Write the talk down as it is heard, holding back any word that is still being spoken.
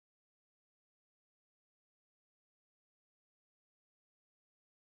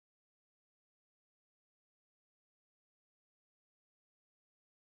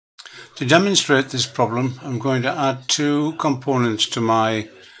To demonstrate this problem, I'm going to add two components to my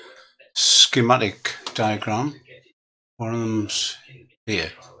schematic diagram. One of them's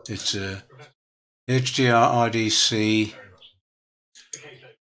here. It's a HDR RDC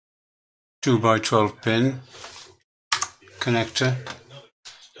 2x12 pin connector,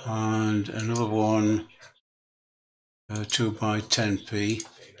 and another one 2x10p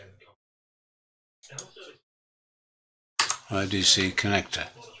RDC connector.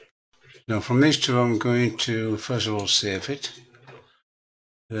 Now from these two I'm going to first of all save it,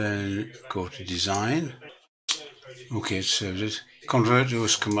 then go to design. Okay, it saved it. Convert to a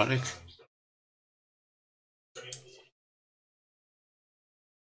schematic.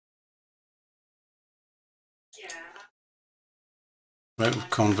 Right, we've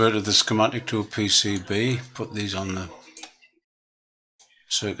converted the schematic to a PCB, put these on the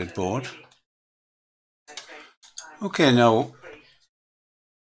circuit board. Okay, now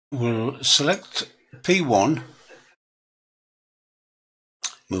we'll select P1,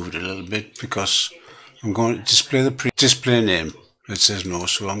 move it a little bit because I'm going to display the display name. It says no,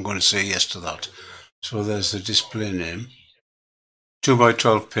 so I'm going to say yes to that. So there's the display name,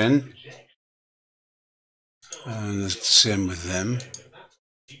 2x12 pin, and it's the same with them.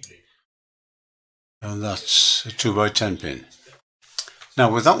 And that's a 2x10 pin. Now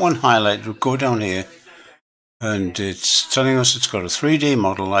with that one highlighted, we'll go down here and it's telling us it's got a 3D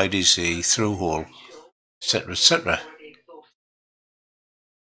model IDC through hole, etc, etc.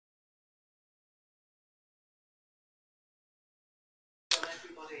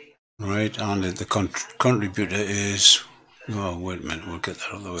 Right, and the contributor is, oh wait a minute, we'll get that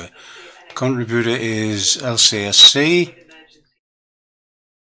out of the way. Contributor is LCSC,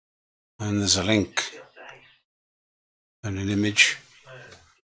 and there's a link and an image.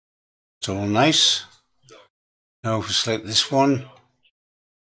 It's all nice. Now if we select this one,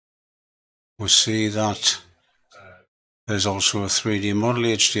 we'll see that there's also a 3D model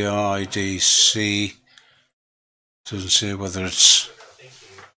HDR IDC. Doesn't say whether it's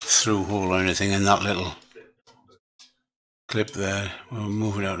through hole or anything in that little clip there. We'll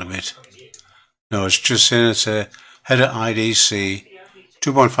move it out a bit. No, it's just saying it's a header IDC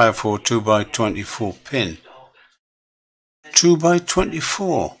 2.54 2x24 pin.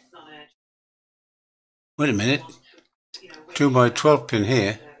 2x24. Wait a minute. 2x12 pin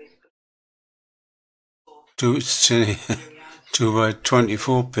here.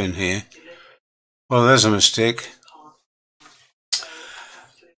 2x24 pin here. Well, there's a mistake.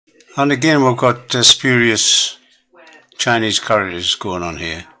 And again, we've got spurious Chinese characters going on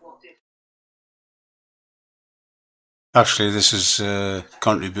here. Actually, this is a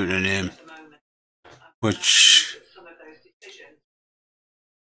contributor name, which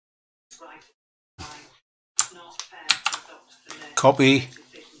copy.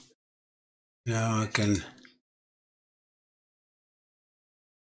 Now I can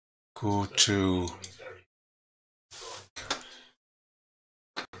go to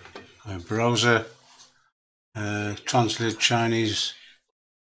my browser, translate Chinese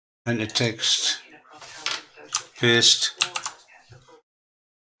into text, paste.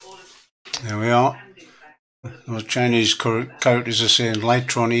 There we are. Those Chinese characters are saying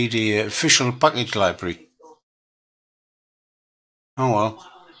Lightron EasyEDA official package library. Oh well.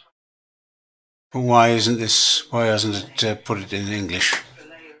 But why hasn't it put it in English,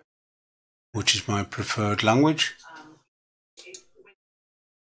 which is my preferred language?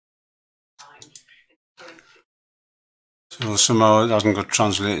 So somehow it hasn't got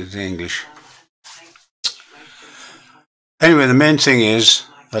translated to English. Anyway, the main thing is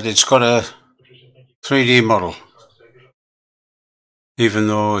that it's got a 3D model, even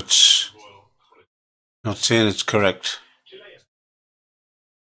though it's not saying it's correct.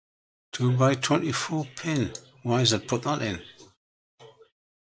 2x24 pin. Why has it put that in?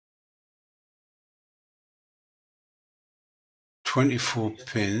 .24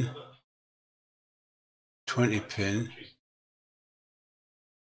 pin, 20 pin,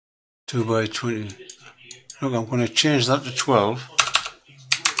 2x20. Look, I'm going to change that to 12.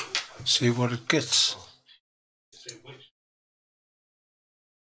 See what it gets.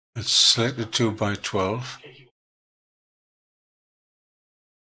 Let's select the 2x12.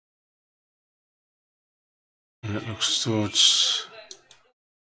 And it looks as though it's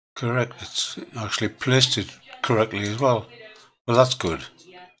correct. It's actually placed it correctly as well. Well, that's good.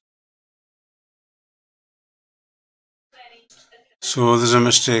 So there's a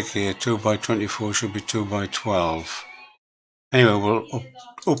mistake here. 2x24 should be 2x12. Anyway, we'll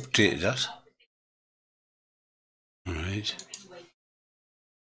update that. Alright.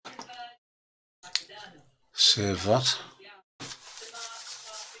 Save that.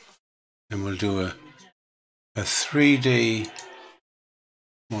 and we'll do a 3D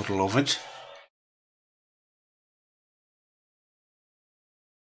model of it.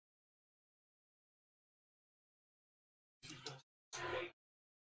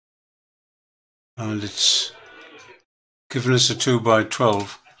 And it's given us a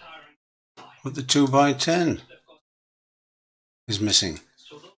 2x12, but the 2x10 is missing.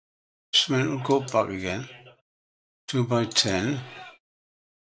 Just a minute, we'll go back again. 2x10.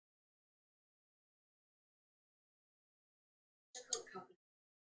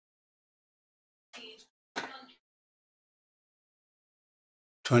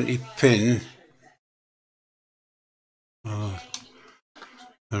 $20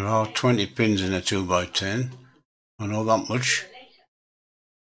 there are 20 pins in a 2x10. I know that much.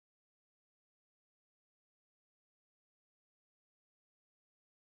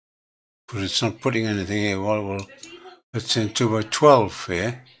 But it's not putting anything here. Well, it's in 2x12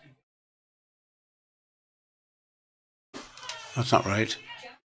 here. That's not right.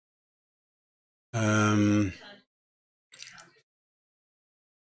 I'm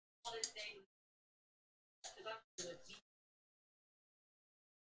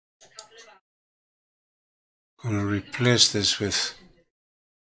going to replace this with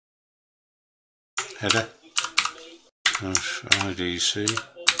header IDC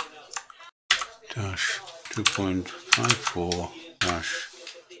 2.54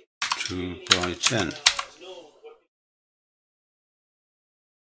 2x10.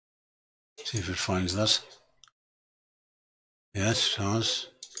 See if it finds that. Yes, it has.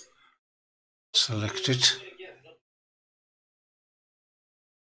 Select it.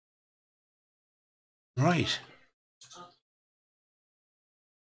 Right.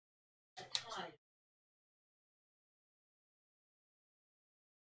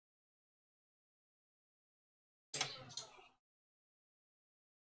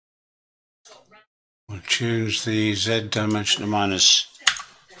 We'll change the Z dimension to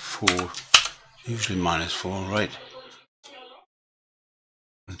 -4. Usually -4, right.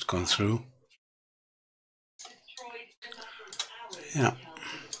 It's gone through. Yeah.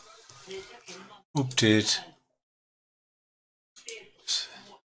 Update.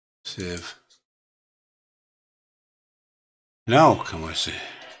 Save. Now can we see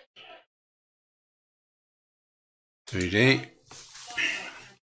 3D.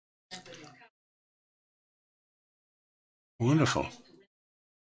 Wonderful.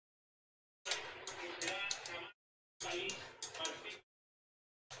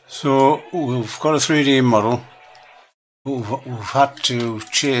 So we've got a 3D model. We've had to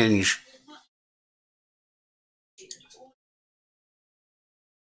change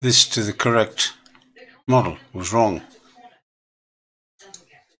this to the correct model. It was wrong.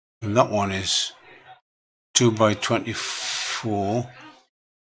 And that one is 2x24.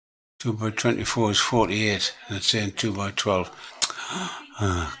 2x24 is 48, and it's saying 2x12.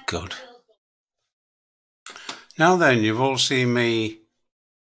 Oh, God. Now then, you've all seen me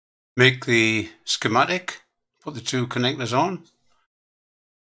make the schematic, put the two connectors on,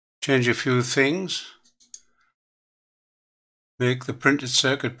 change a few things, make the printed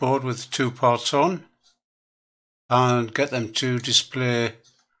circuit board with the two parts on, and get them to display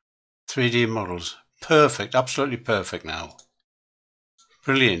 3D models. Perfect, absolutely perfect now.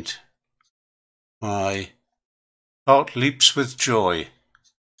 Brilliant. My heart leaps with joy.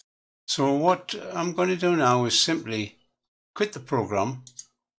 So what I'm going to do now is simply quit the program.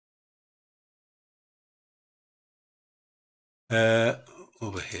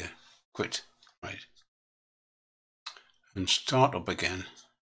 Over here, quit, right, and start up again.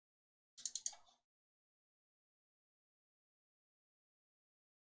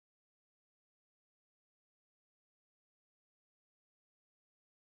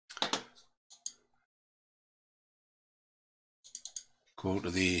 Go to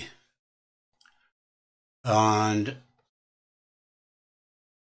the and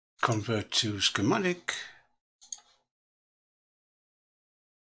convert to schematic.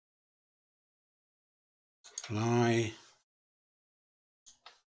 Apply.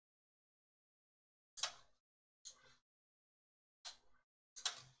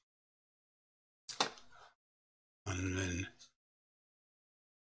 And then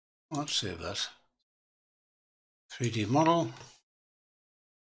let's save that. 3D model.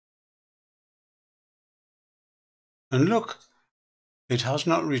 And look, it has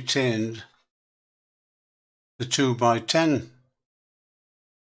not retained the 2x10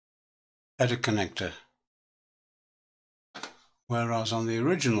 header connector. Whereas on the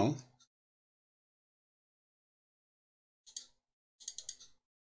original,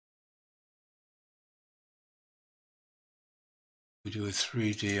 We do a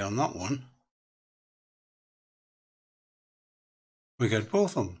 3D on that one. We get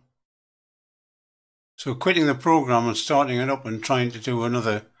both of them. So quitting the program and starting it up and trying to do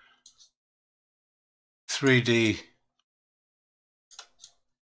another 3D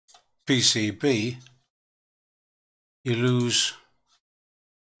PCB, you lose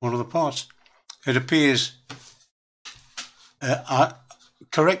one of the parts. It appears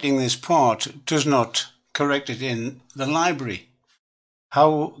correcting this part does not correct it in the library.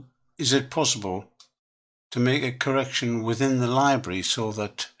 How is it possible to make a correction within the library so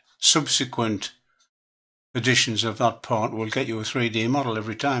that subsequent editions of that part will get you a 3D model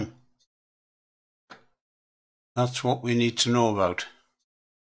every time? That's what we need to know about.